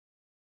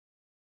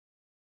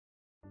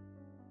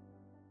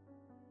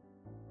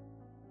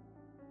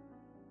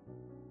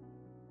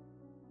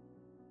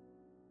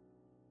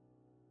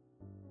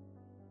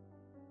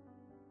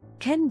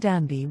Ken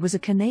Danby was a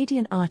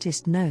Canadian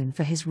artist known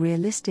for his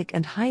realistic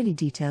and highly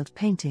detailed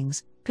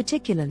paintings,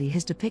 particularly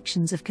his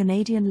depictions of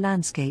Canadian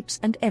landscapes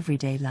and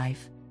everyday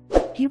life.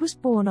 He was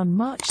born on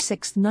March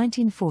 6,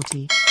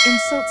 1940, in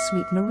Sault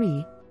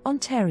Ste.,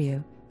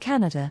 Ontario,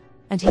 Canada,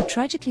 and he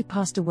tragically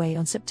passed away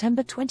on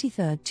September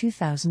 23,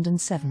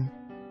 2007.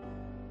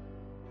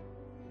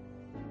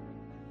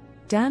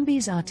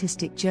 Danby's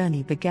artistic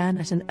journey began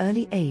at an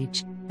early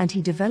age, and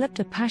he developed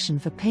a passion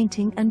for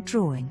painting and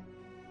drawing.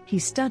 He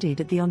studied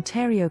at the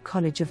Ontario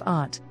College of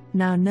Art,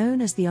 now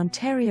known as the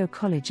Ontario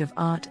College of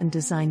Art and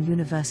Design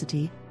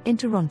University, in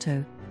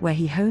Toronto, where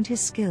he honed his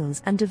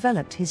skills and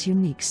developed his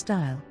unique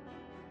style.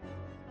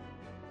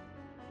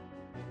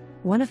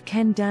 One of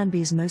Ken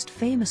Danby's most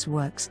famous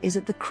works is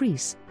at the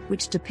Crease,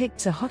 which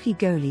depicts a hockey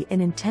goalie in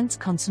intense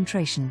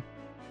concentration.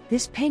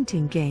 This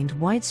painting gained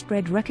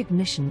widespread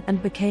recognition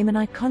and became an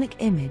iconic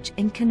image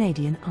in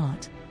Canadian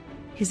art.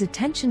 His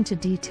attention to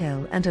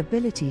detail and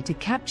ability to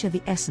capture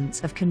the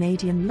essence of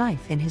Canadian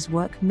life in his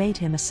work made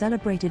him a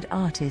celebrated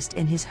artist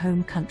in his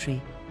home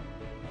country.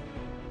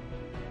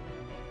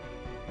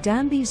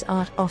 Danby's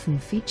art often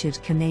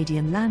featured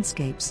Canadian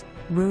landscapes,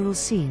 rural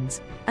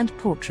scenes, and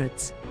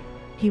portraits.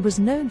 He was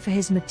known for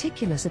his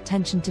meticulous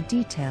attention to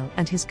detail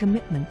and his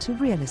commitment to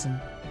realism.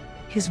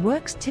 His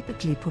works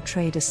typically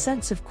portrayed a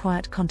sense of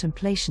quiet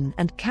contemplation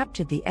and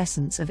captured the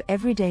essence of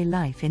everyday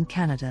life in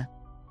Canada.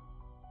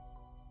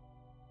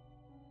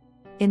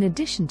 In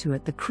addition to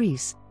At the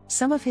Crease,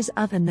 some of his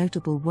other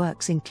notable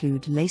works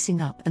include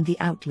Lacing Up and The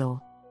Outlaw.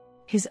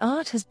 His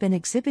art has been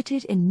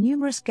exhibited in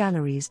numerous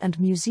galleries and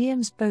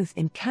museums both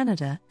in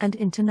Canada and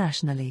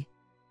internationally.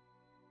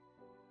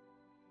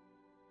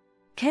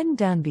 Ken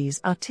Danby's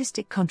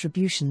artistic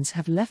contributions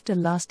have left a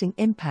lasting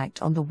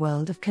impact on the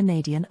world of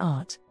Canadian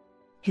art.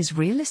 His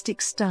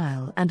realistic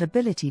style and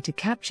ability to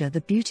capture the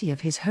beauty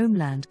of his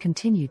homeland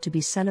continue to be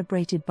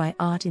celebrated by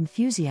art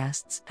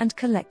enthusiasts and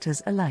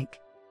collectors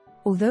alike.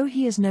 Although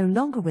he is no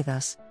longer with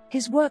us,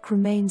 his work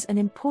remains an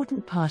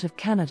important part of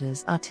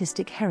Canada's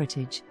artistic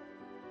heritage.